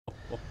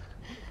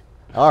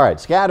All right,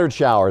 scattered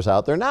showers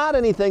out there. Not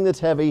anything that's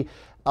heavy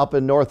up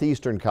in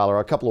northeastern Colorado.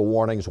 A couple of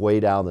warnings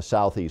way down the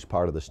southeast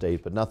part of the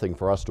state, but nothing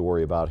for us to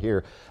worry about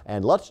here.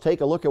 And let's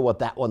take a look at what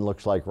that one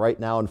looks like right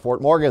now in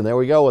Fort Morgan. There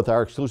we go with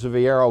our exclusive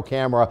Viero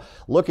camera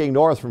looking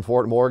north from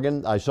Fort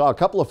Morgan. I saw a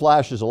couple of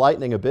flashes of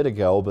lightning a bit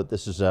ago, but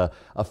this is a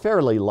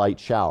fairly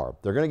light shower.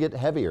 They're going to get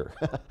heavier.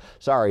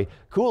 Sorry,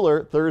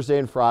 cooler Thursday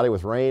and Friday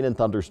with rain and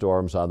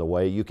thunderstorms on the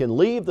way. You can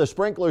leave the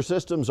sprinkler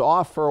systems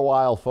off for a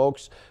while,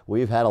 folks.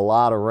 We've had a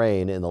lot of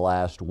rain in the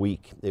last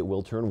week. It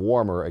will turn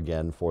warmer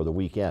again for the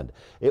weekend.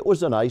 It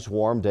was a nice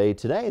warm day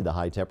today, the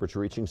high temperature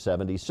reaching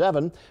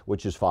 77,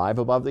 which is 5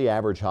 above the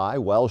average high,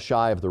 well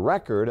shy of the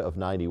record of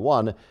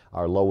 91.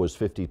 Our low was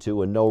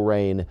 52 and no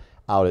rain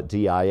out at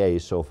DIA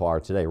so far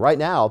today. Right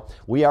now,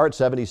 we are at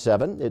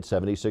 77. It's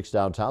 76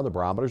 downtown. The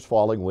barometer's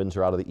falling. Winds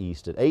are out of the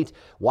east at 8.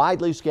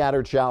 Widely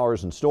scattered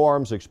showers and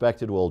storms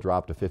expected will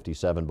drop to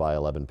 57 by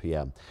 11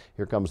 p.m.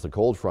 Here comes the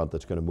cold front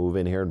that's going to move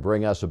in here and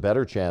bring us a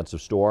better chance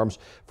of storms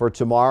for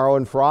tomorrow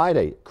and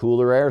Friday.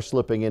 Cooler air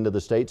slipping into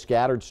the state.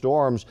 Scattered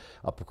storms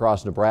up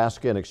across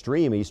Nebraska and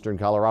extreme eastern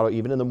Colorado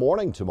even in the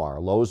morning tomorrow.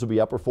 Lows will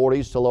be upper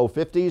 40s to low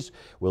 50s.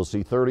 We'll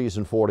see 30s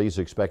and 40s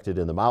expected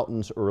in the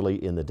mountains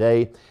early in the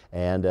day,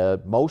 and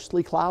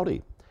mostly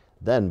cloudy.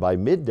 Then by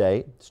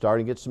midday,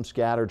 starting to get some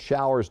scattered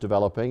showers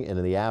developing, and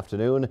in the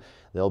afternoon,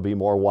 there'll be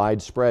more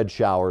widespread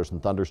showers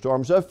and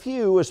thunderstorms. A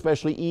few,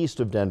 especially east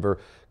of Denver,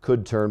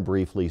 could turn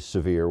briefly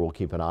severe. We'll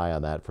keep an eye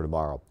on that for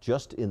tomorrow.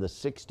 Just in the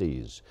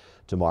 60s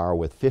tomorrow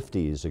with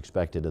 50s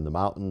expected in the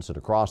mountains and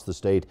across the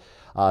state.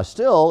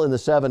 Still in the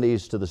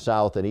 70s to the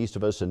south and east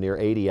of us and near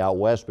 80 out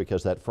west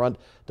because that front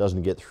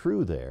doesn't get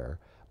through there.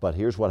 But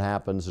here's what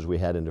happens as we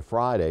head into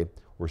Friday.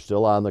 We're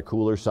still on the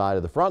cooler side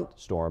of the front.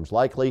 Storms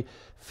likely.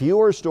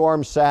 Fewer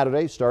storms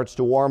Saturday. Starts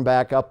to warm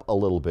back up a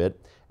little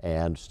bit.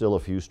 And still a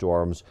few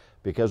storms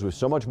because with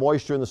so much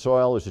moisture in the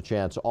soil, there's a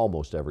chance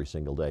almost every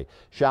single day.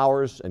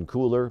 Showers and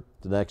cooler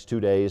the next 2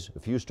 days. A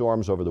few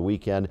storms over the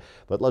weekend.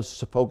 But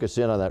let's focus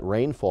in on that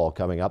rainfall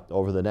coming up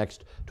over the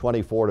next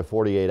 24 to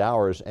 48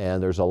 hours.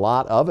 And there's a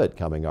lot of it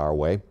coming our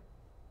way.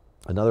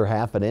 Another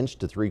 1/2 inch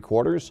to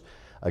 3/4.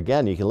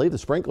 Again, you can leave the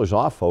sprinklers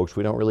off, folks.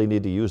 We don't really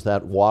need to use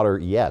that water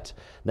yet.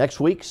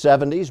 Next week,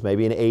 70s,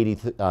 maybe an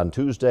 80 on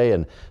Tuesday,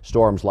 and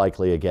storms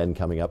likely again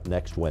coming up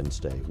next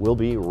Wednesday. We'll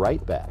be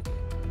right back.